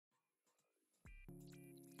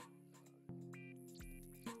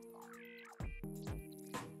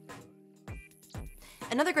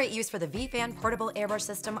Another great use for the vFan Portable Airbrush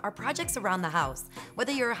System are projects around the house.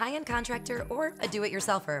 Whether you're a high-end contractor or a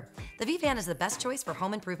do-it-yourselfer, the vFan is the best choice for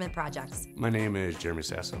home improvement projects. My name is Jeremy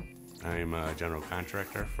Sasso. I'm a general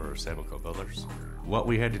contractor for Saboco Builders. What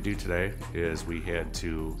we had to do today is we had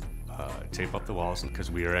to tape up the walls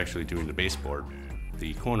because we are actually doing the baseboard,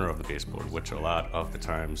 the corner of the baseboard, which a lot of the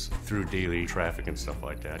times through daily traffic and stuff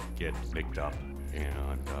like that get nicked up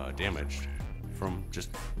and damaged from just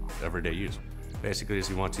everyday use. Basically, is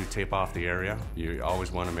you want to tape off the area. You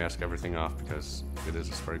always want to mask everything off because it is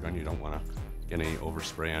a spray gun. You don't want to get any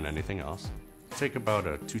overspray on anything else. Take about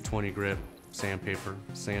a 220 grit sandpaper,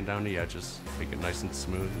 sand down the edges, make it nice and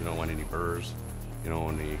smooth. You don't want any burrs, you don't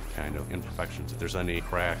want any kind of imperfections. If there's any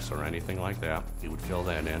cracks or anything like that, you would fill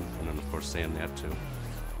that in, and then of course sand that too.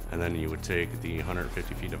 And then you would take the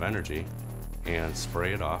 150 feet of energy and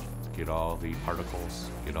spray it off, get all the particles,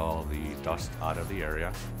 get all the dust out of the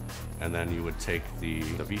area, and then you would take the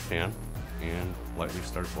vFan and lightly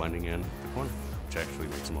start blending in the corner, which actually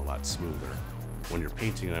makes them a lot smoother. When you're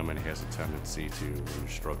painting them, it has a tendency to, when you're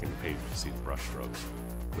stroking the paint, you see the brush strokes.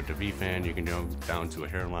 With the vFan, you can go down to a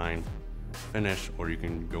hairline finish, or you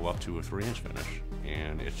can go up to a 3-inch finish,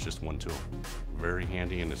 and it's just one tool. Very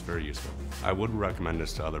handy and it's very useful. I would recommend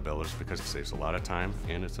this to other builders because it saves a lot of time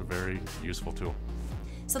and it's a very useful tool.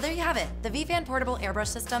 So there you have it. The vFan Portable Airbrush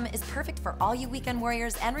System is perfect for all you weekend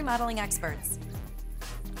warriors and remodeling experts.